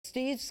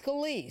Steve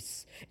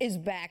Scalise is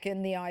back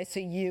in the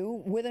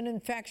ICU with an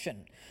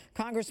infection.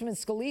 Congressman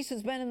Scalise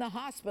has been in the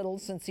hospital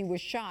since he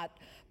was shot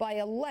by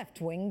a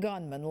left-wing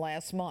gunman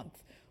last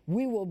month.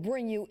 We will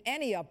bring you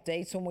any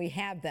updates when we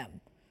have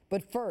them.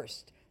 But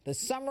first, the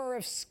summer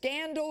of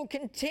scandal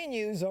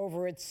continues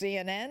over at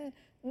CNN.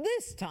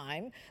 This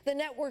time, the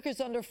network is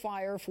under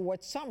fire for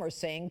what some are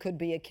saying could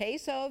be a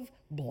case of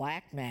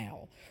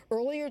blackmail.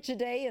 Earlier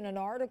today, in an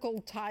article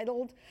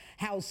titled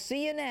 "How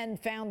CNN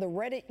Found the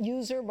Reddit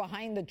User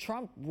Behind the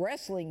Trump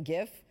Wrestling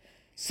GIF,"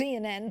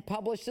 CNN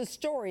published a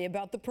story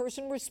about the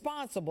person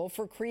responsible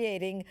for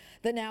creating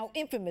the now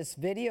infamous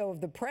video of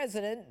the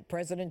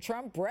President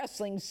Trump,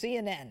 wrestling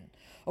CNN.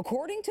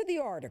 According to the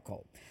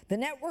article, the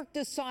network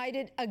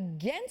decided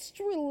against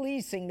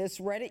releasing this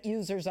Reddit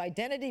user's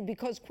identity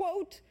because,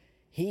 quote,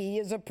 he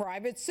is a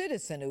private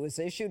citizen who has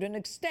issued an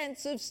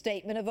extensive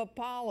statement of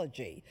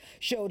apology,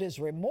 showed his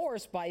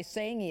remorse by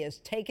saying he has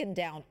taken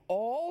down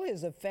all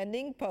his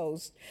offending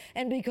posts,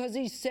 and because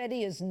he said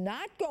he is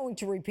not going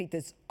to repeat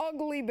this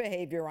ugly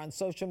behavior on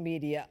social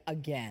media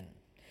again.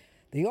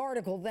 The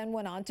article then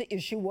went on to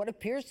issue what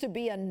appears to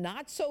be a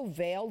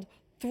not-so-veiled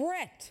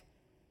threat.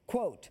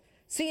 Quote,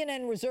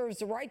 CNN reserves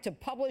the right to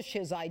publish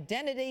his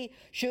identity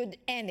should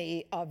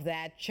any of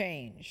that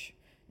change.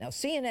 Now,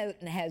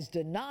 CNN has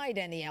denied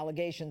any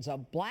allegations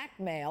of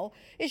blackmail,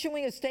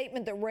 issuing a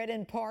statement that read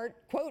in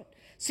part, quote,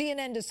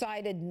 CNN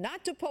decided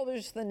not to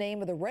publish the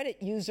name of the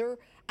Reddit user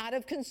out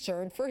of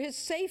concern for his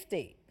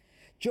safety.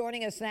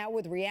 Joining us now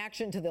with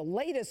reaction to the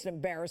latest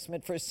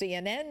embarrassment for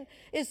CNN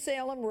is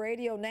Salem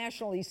Radio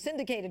nationally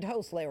syndicated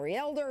host Larry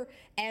Elder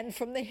and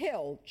from The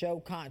Hill, Joe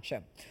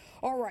Concha.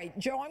 All right,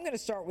 Joe, I'm going to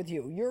start with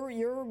you.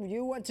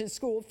 You went to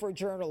school for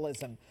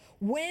journalism.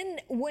 When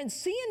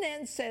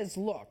CNN says,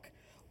 look,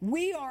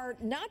 we are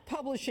not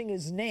publishing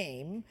his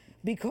name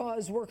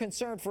because we're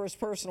concerned for his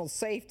personal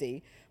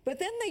safety, but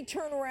then they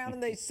turn around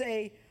and they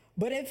say,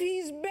 but if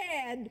he's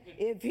bad,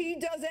 if he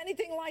does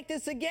anything like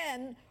this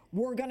again,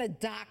 we're going to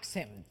dox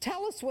him.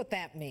 Tell us what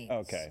that means.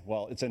 Okay,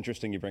 well, it's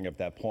interesting you bring up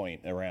that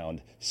point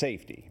around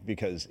safety,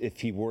 because if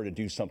he were to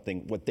do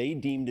something, what they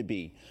deem to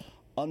be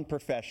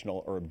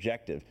unprofessional or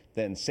objective,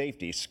 then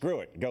safety, screw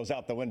it, goes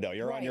out the window.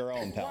 You're on your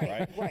own, pal,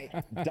 right? Right.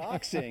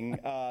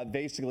 Doxing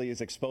basically is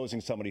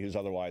exposing somebody who's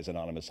otherwise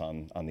anonymous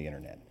on the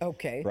internet.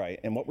 Okay. Right,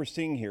 and what we're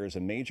seeing here is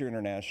a major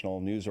international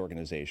news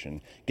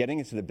organization getting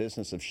into the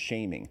business of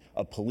shaming,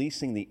 of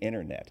policing the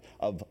internet,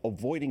 of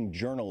avoiding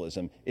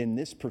journalism in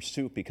this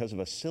pursuit because of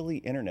a silly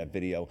internet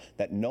video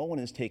that no one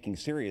is taking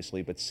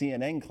seriously, but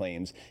CNN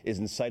claims is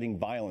inciting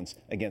violence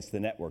against the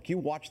network. You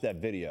watch that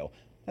video.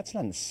 That's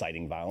not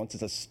inciting violence.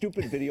 It's a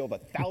stupid video of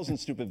 1,000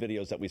 stupid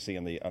videos that we see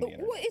on the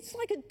internet. Well, it's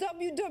like a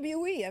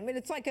WWE. I mean,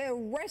 it's like a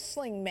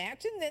wrestling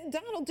match, and then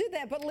Donald did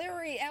that. But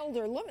Larry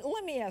Elder,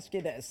 let me ask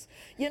you this.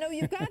 You know,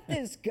 you've got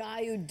this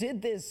guy who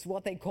did this,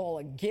 what they call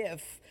a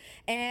GIF,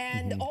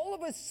 and all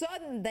of a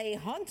sudden they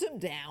hunt him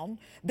down.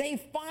 They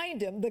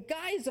find him. The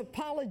guy's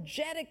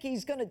apologetic.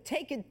 He's going to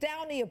take it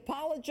down. He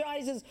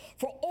apologizes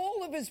for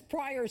all of his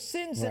prior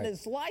sins in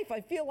his life.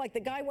 I feel like the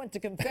guy went to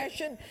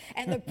confession,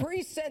 and the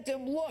priest said to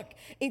him, look,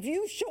 if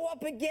you show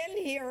up again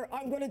here,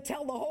 I'm going to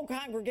tell the whole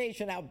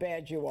congregation how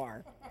bad you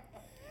are.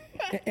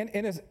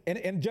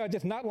 And Judge,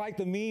 it's not like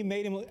the meme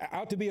made him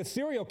out to be a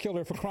serial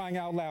killer, for crying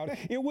out loud.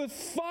 It was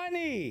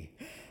funny.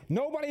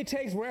 Nobody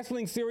takes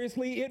wrestling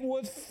seriously. It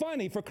was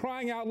funny, for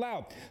crying out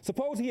loud.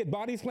 Suppose he had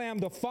body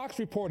slammed a Fox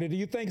reporter. Do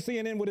you think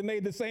CNN would have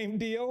made the same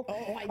deal?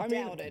 Oh, I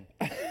doubt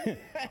it.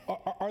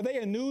 Are they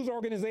a news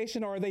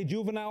organization, or are they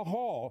juvenile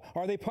hall?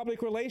 Are they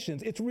public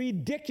relations? It's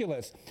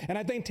ridiculous. And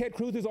I think Ted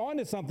Cruz is on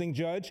to something,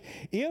 Judge.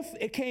 If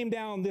it came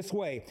down this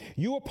way,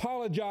 you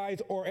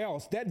apologize or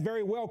else, that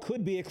very well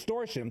could be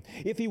extortion.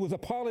 If he was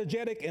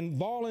apologetic and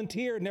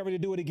volunteered never to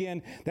do it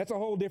again, that's a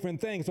whole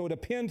different thing. So it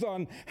depends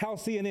on how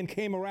CNN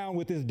came around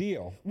with this deal.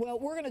 Well,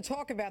 we're going to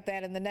talk about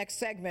that in the next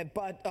segment,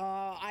 but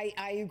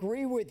I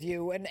agree with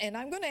you. And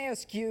I'm going to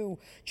ask you,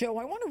 Joe,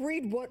 I want to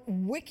read what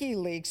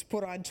WikiLeaks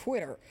put on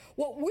Twitter.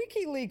 What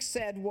WikiLeaks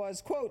said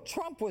was, quote,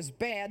 Trump was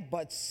bad,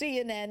 but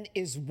CNN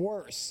is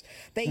worse.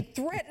 They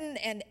threaten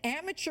an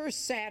amateur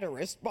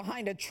satirist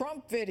behind a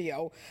Trump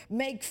video,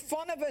 make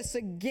fun of us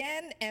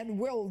again, and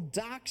will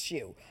dox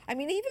you. I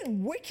mean,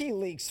 even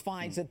WikiLeaks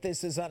finds that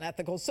this is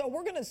unethical. So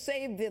we're going to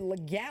save the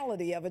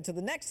legality of it to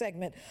the next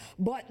segment.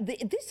 But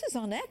this is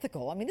unethical.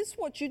 I mean, this is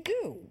what you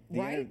do,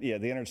 right? The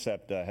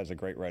Intercept has a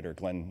great writer,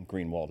 Glenn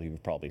Greenwald, who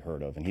you've probably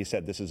heard of, and he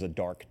said this is a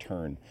dark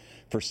turn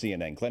for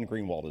CNN. Glenn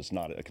Greenwald is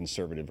not a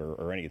conservative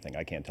or anything.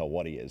 I can't tell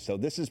what he is. So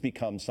this has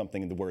become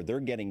something where they're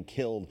getting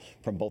killed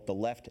from both the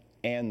left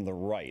and the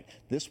right.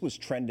 This was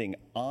trending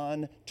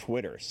on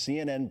Twitter,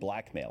 CNN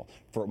blackmail,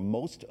 for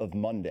most of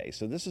Monday.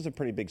 So this is a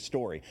pretty big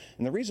story.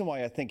 And the reason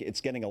why I think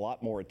it's getting a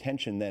lot more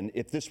attention than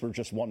if this were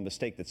just one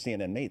mistake that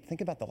CNN made,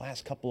 think about the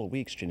last couple of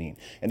weeks, Janine,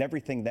 and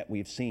everything that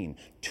we've seen.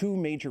 Two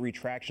major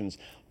retractions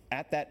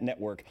at that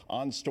network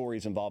on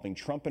stories involving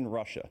Trump and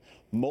Russia.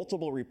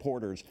 Multiple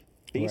reporters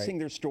basing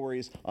their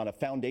stories on a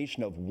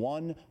foundation of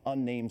one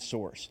unnamed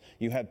source.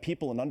 You have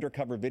people in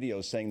undercover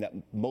videos saying that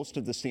most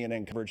of the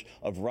CNN coverage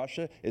of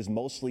Russia is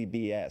mostly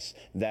BS,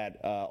 that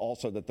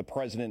also that the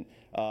president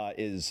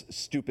is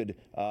stupid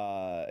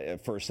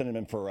for a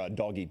synonym for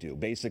doggy do.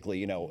 Basically,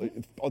 you know,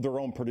 their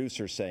own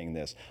producers saying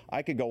this.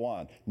 I could go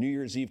on. New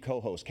Year's Eve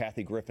co-host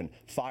Kathy Griffin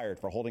fired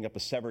for holding up a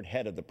severed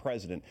head of the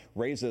president.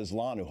 Reza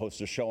Islan, who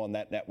hosts a show on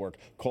that network,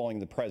 calling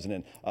the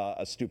president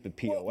a stupid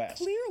POS. Well,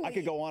 clearly, I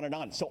could go on and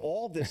on. So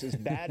all of this is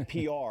bad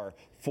PR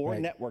for a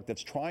network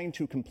that's trying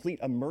to complete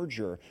a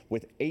merger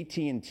with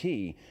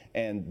AT&T,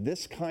 and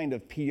this kind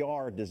of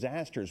PR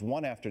disasters,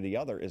 one after the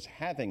other, is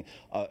having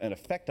an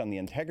effect on the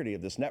integrity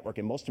of this network,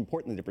 and most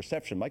importantly, the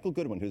perception. Michael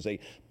Goodwin, who's a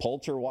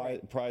Pulitzer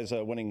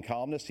Prize-winning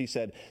columnist, he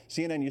said,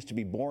 CNN used to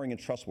be boring and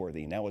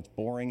trustworthy. Now it's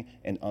boring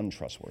and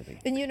untrustworthy.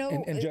 And you know,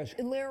 And Judge,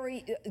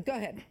 Larry, go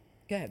ahead.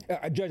 Go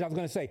ahead. Judge, I was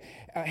going to say,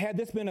 had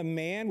this been a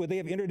man, would they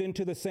have entered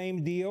into the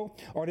same deal,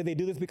 or did they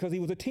do this because he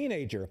was a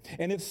teenager?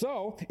 And if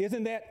so,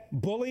 isn't that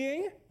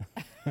bullying?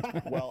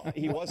 Well,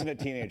 he wasn't a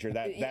teenager.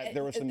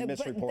 There was some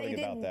misreporting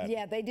about that.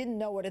 Yeah, they didn't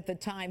know it at the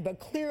time, but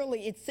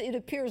clearly it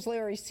appears,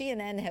 Larry,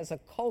 CNN has a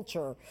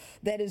culture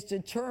that is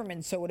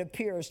determined, so it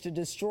appears, to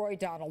destroy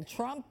Donald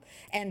Trump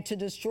and to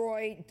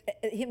destroy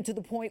him to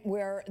the point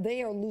where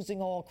they are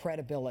losing all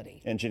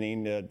credibility. And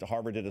Janine,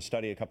 Harvard did a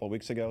study a couple of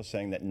weeks ago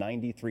saying that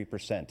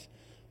 93%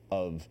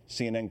 of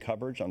CNN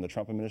coverage on the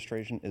Trump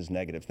administration is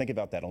negative. Think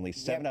about that. Only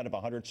 7 out of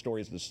 100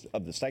 stories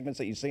of the segments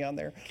that you see on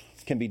there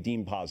can be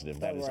deemed positive.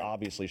 That is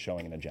obviously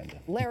showing an agenda.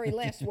 Larry,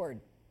 last word.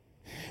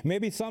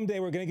 Maybe someday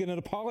we're going to get an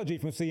apology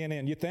from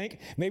CNN. You think?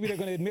 Maybe they're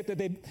going to admit that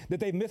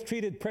they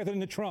mistreated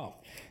President Trump.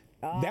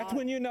 That's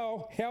when you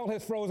know hell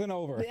has frozen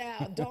over.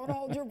 Yeah, don't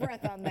hold your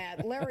breath on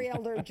that. Larry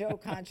Elder, Joe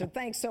Concha,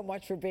 thanks so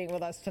much for being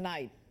with us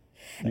tonight.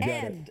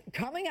 And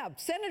coming up,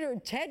 Senator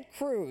Ted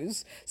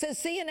Cruz says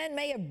CNN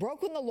may have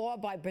broken the law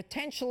by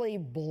potentially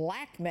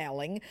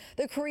blackmailing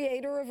the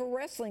creator of a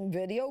wrestling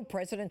video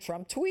President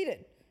Trump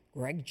tweeted.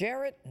 Greg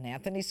Jarrett and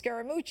Anthony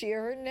Scaramucci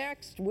are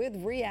next with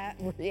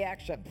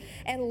reaction.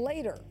 And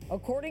later,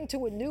 according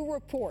to a new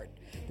report,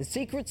 the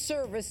Secret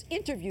Service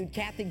interviewed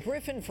Kathy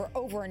Griffin for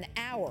over an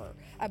hour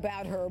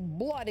about her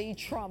bloody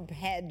Trump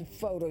head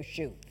photo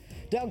shoot.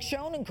 Doug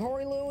Schoen and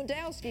Corey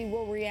Lewandowski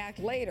will react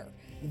later.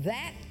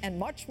 That and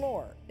much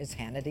more as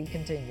Hannity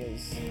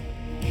continues.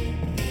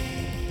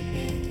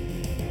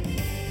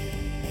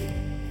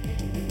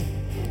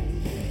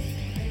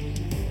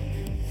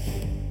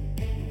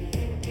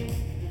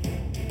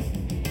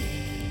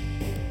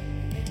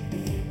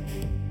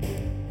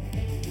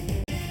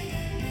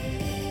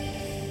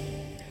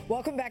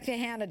 Welcome back to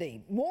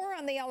Hannity. More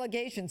on the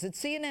allegations that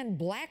CNN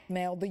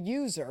blackmailed the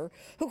user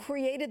who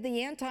created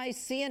the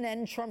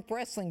anti-CNN Trump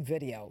wrestling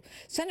video.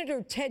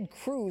 Senator Ted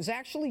Cruz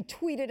actually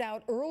tweeted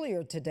out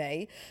earlier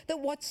today that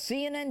what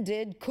CNN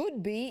did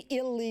could be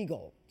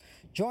illegal.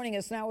 Joining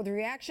us now with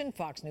reaction,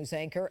 Fox News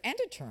anchor and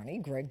attorney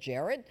Greg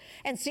Jarrett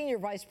and Senior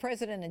Vice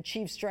President and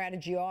Chief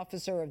Strategy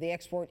Officer of the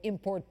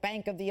Export-Import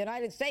Bank of the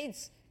United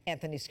States,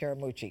 Anthony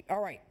Scaramucci.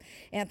 All right,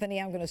 Anthony,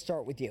 I'm going to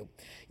start with you.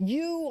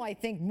 You, I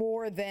think,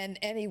 more than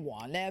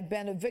anyone, have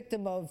been a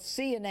victim of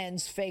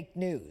CNN's fake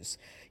news.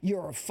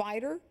 You're a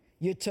fighter.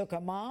 You took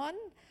them on.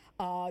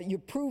 You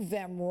proved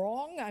them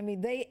wrong. I mean,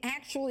 they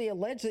actually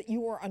allege that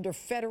you were under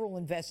federal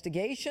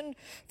investigation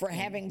for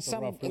having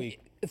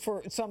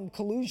some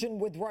collusion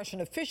with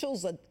Russian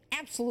officials. An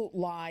absolute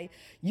lie.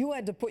 You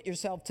had to put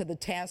yourself to the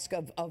task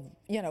of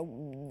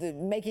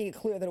making it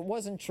clear that it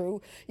wasn't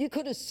true. You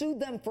could have sued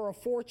them for a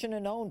fortune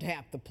and owned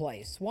half the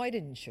place. Why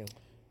didn't you?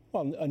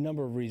 Well, a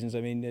number of reasons.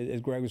 I mean,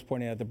 as Greg was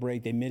pointing out at the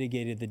break, they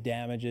mitigated the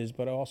damages,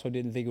 but I also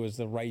didn't think it was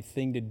the right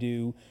thing to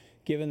do,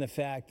 given the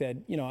fact that,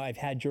 I've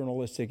had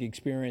journalistic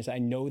experience. I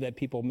know that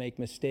people make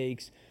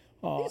mistakes.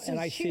 This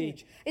is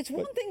huge. It's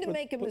one thing to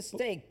make a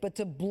mistake, but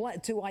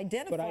to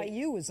identify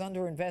you as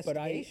under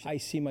investigation. But I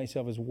see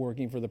myself as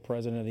working for the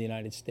President of the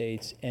United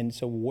States. And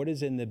so what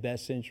is in the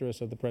best interest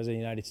of the President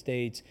of the United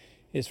States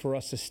is for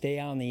us to stay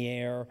on the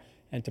air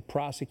and to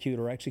prosecute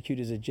or execute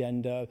his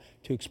agenda,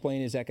 to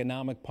explain his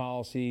economic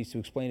policies, to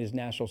explain his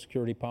national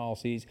security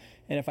policies.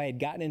 And if I had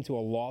gotten into a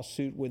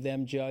lawsuit with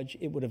them, Judge,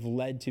 it would have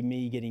led to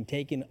me getting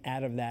taken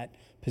out of that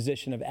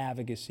position of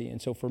advocacy.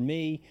 And so for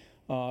me,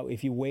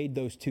 if you weighed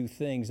those two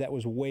things, that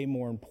was way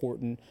more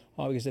important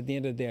because at the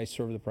end of the day, I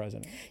serve the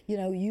president.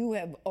 You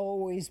have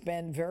always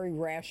been very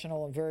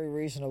rational and very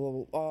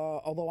reasonable,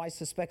 although I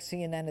suspect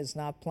CNN is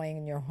not playing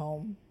in your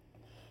home.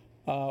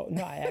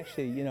 No, I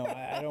actually,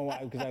 I don't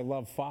want, because I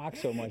love Fox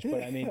so much,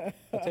 but I mean,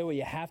 I'll tell you what,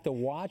 you have to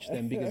watch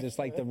them because it's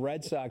like the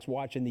Red Sox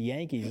watching the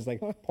Yankees. It's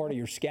like part of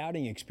your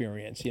scouting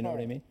experience, you know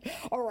what I mean?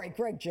 All right,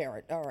 Greg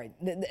Jarrett, all right.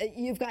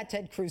 You've got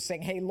Ted Cruz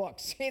saying, hey, look,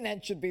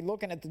 CNN should be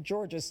looking at the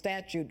Georgia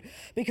statute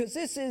because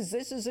this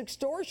is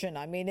extortion.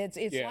 I mean, it's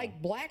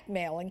like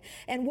blackmailing.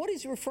 And what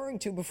he's referring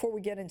to before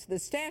we get into the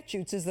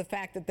statutes is the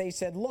fact that they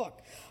said,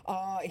 look,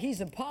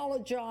 he's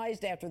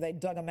apologized after they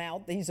dug him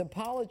out. He's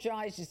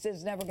apologized. He says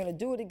he's never going to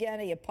do it again.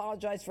 He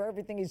apologized for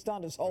everything he's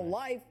done his whole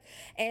life.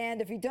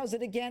 And if he does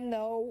it again,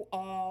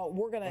 no,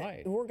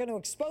 we're gonna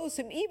expose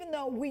him, even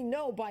though we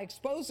know by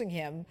exposing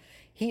him,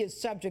 he is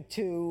subject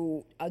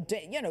to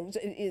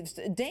it's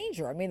a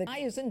danger. I mean, the guy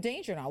is in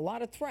danger now. A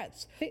lot of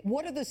threats.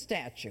 What are the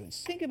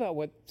statutes? Think about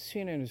what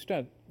CNN has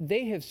done.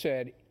 They have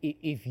said,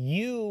 if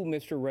you,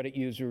 Mr. Reddit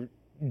user,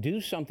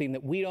 do something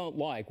that we don't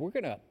like, we're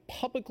going to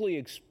publicly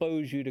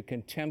expose you to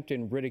contempt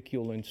and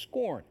ridicule and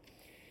scorn.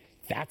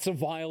 That's a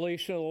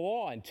violation of the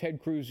law, and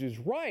Ted Cruz is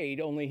right,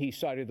 only he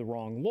cited the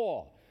wrong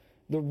law.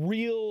 The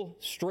real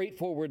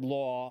straightforward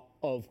law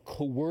of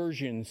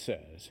coercion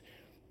says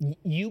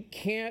you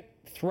can't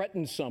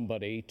threaten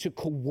somebody to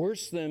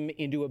coerce them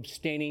into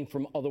abstaining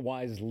from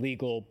otherwise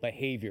legal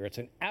behavior. It's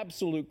an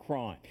absolute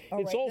crime.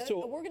 It's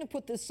also we're going to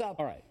put this up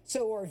All right.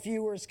 so our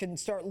viewers can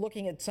start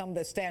looking at some of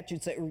the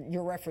statutes that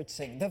you're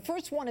referencing. The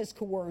first one is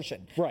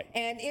coercion. Right.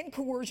 And in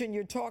coercion,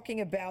 you're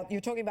talking about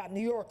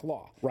New York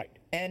law. Right.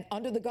 And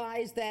under the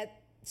guise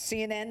that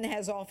CNN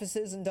has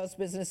offices and does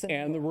business in New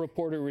York. And the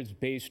reporter is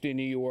based in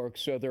New York,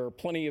 so there are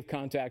plenty of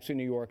contacts in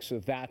New York, so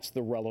that's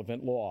the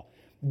relevant law.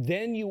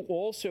 Then you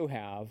also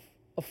have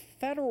a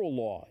federal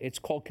law. It's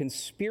called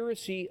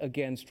Conspiracy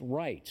Against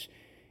Rights.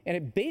 And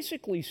it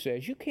basically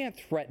says you can't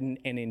threaten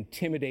and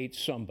intimidate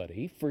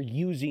somebody for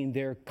using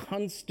their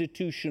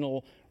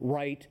constitutional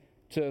right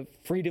to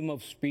freedom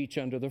of speech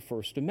under the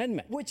First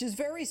Amendment. Which is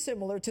very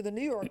similar to the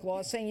New York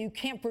law saying you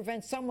can't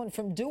prevent someone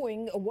from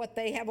doing what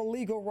they have a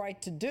legal right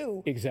to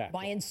do. Exactly.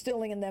 By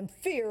instilling in them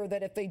fear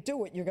that if they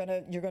do it, you're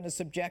gonna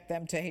subject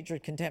them to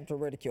hatred, contempt, or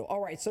ridicule.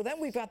 All right, so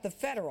then we've got the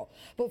federal.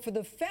 But for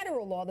the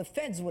federal law, the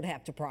feds would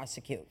have to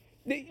prosecute.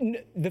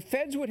 The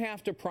feds would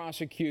have to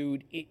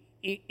prosecute,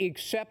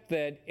 except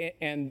that,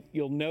 and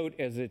you'll note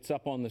as it's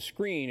up on the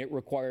screen, it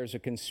requires a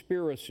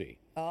conspiracy.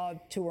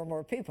 2 or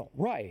more people.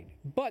 Right.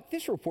 But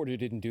this reporter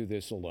didn't do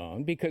this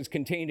alone, because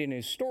contained in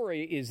his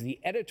story is the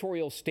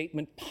editorial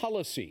statement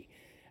policy.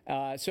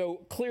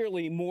 So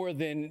clearly more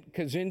than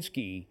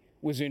Kaczynski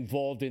was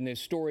involved in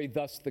this story,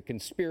 thus the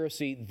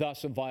conspiracy,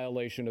 thus a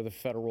violation of the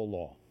federal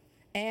law.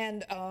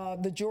 And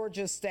the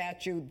Georgia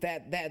statute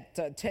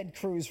that Ted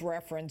Cruz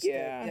referenced.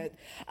 Yeah.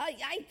 I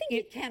think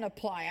it can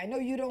apply. I know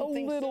you don't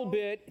think so. A little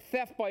bit.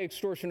 Theft by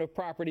extortion of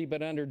property,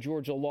 but under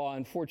Georgia law,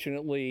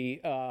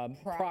 unfortunately,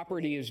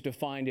 property is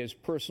defined as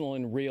personal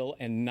and real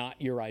and not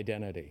your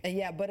identity.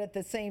 Yeah, but at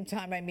the same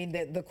time, I mean,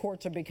 the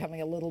courts are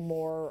becoming a little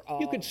more...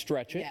 you could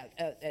stretch it.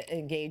 Yeah,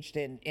 engaged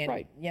in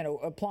Right.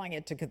 applying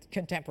it to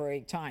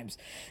contemporary times.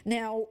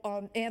 Now,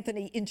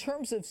 Anthony, in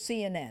terms of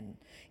CNN,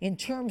 in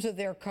terms of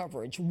their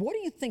coverage, what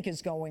do you think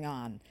is going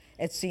on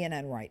at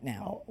CNN right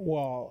now?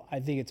 Well,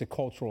 I think it's a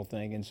cultural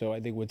thing. And so I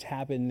think what's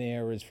happened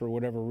there is, for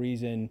whatever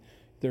reason,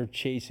 they're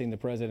chasing the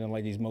president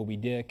like he's Moby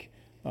Dick.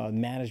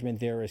 Management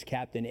there is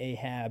Captain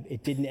Ahab.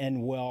 It didn't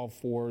end well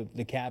for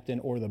the captain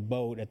or the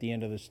boat at the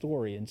end of the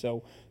story. And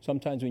so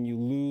sometimes when you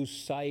lose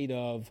sight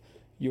of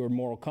your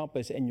moral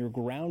compass and your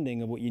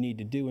grounding of what you need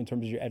to do in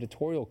terms of your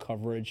editorial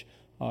coverage,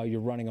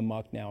 you're running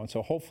amok now. And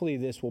so hopefully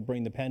this will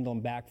bring the pendulum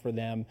back for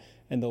them,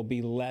 and there'll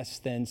be less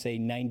than, say,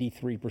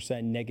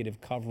 93%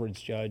 negative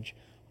coverage, Judge,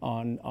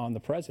 on the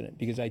president,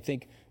 because I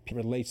think it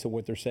relates to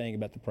what they're saying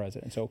about the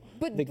president. So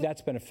I think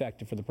that's been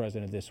effective for the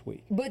president this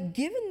week. But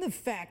given the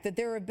fact that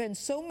there have been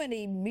so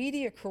many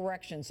media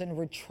corrections and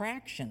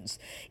retractions,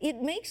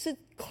 it makes it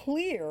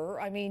clear,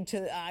 I mean,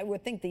 I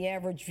would think the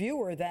average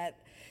viewer, that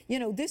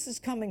this is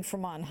coming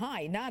from on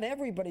high. Not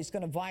everybody's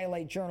going to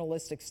violate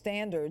journalistic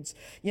standards,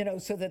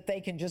 so that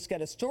they can just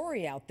get a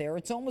story out there.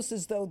 It's almost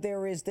as though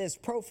there is this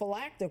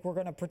prophylactic, we're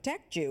going to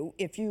protect you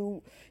if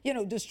you,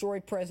 destroy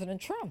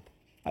President Trump.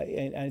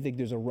 I think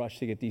there's a rush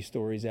to get these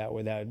stories out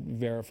without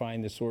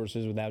verifying the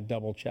sources, without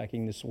double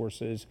checking the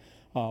sources.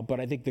 But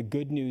I think the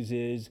good news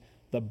is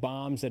the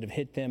bombs that have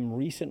hit them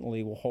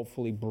recently will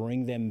hopefully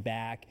bring them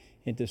back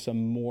into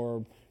some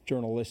more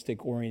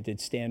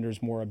journalistic-oriented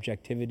standards, more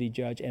objectivity,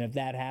 Judge. And if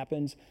that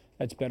happens,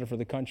 that's better for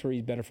the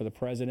country, better for the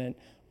president.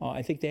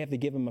 I think they have to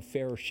give him a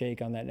fair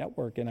shake on that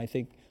network, and I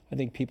think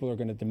people are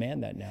going to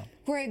demand that now.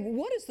 Greg,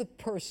 what is the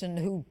person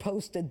who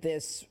posted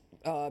this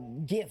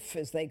GIF,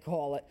 as they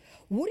call it,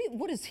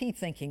 what is he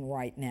thinking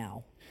right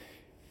now?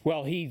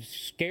 Well, he's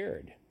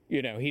scared.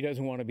 He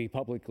doesn't want to be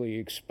publicly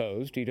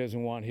exposed. He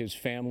doesn't want his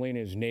family and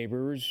his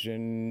neighbors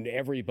and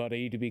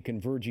everybody to be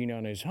converging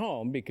on his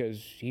home,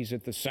 because he's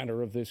at the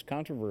center of this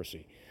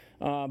controversy.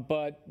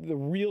 But the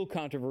real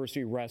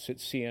controversy rests at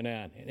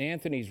CNN. And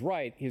Anthony's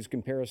right, his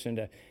comparison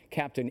to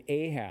Captain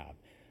Ahab,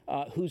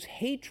 whose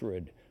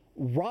hatred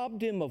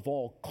robbed him of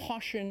all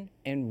caution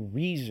and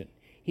reason.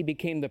 He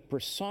became the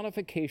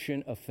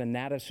personification of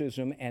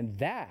fanaticism, and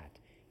that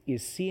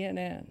is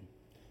CNN.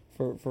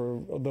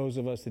 For those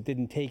of us that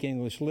didn't take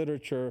English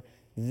literature,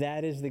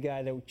 that is the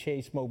guy that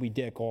chased Moby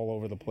Dick all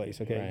over the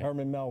place. Okay, Right.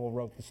 Herman Melville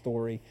wrote the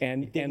story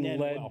and led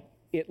led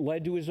it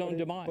led to his own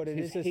demise. But it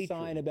his is a hatred.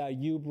 sign about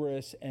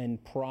hubris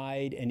and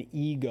pride and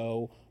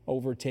ego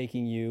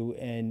overtaking you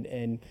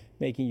and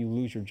making you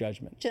lose your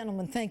judgment.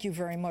 Gentlemen, thank you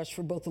very much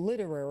for both the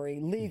literary,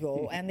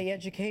 legal, and the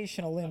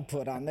educational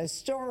input on this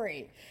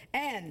story.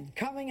 And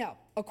coming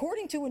up,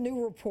 according to a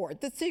new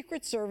report, the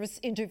Secret Service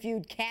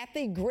interviewed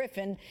Kathy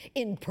Griffin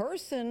in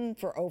person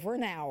for over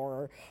an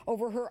hour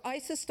over her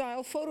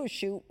ISIS-style photo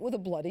shoot with a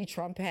bloody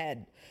Trump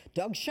head.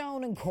 Doug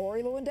Schoen and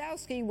Corey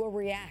Lewandowski will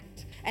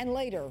react. And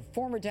later,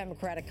 former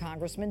Democratic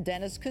Congressman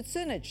Dennis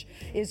Kucinich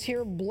is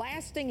here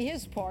blasting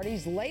his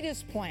party's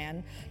latest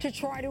plan to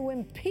try to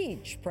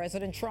impeach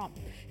President Trump.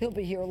 He'll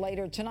be here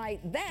later tonight.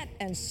 That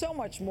and so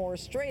much more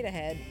straight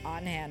ahead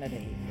on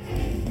Hannity.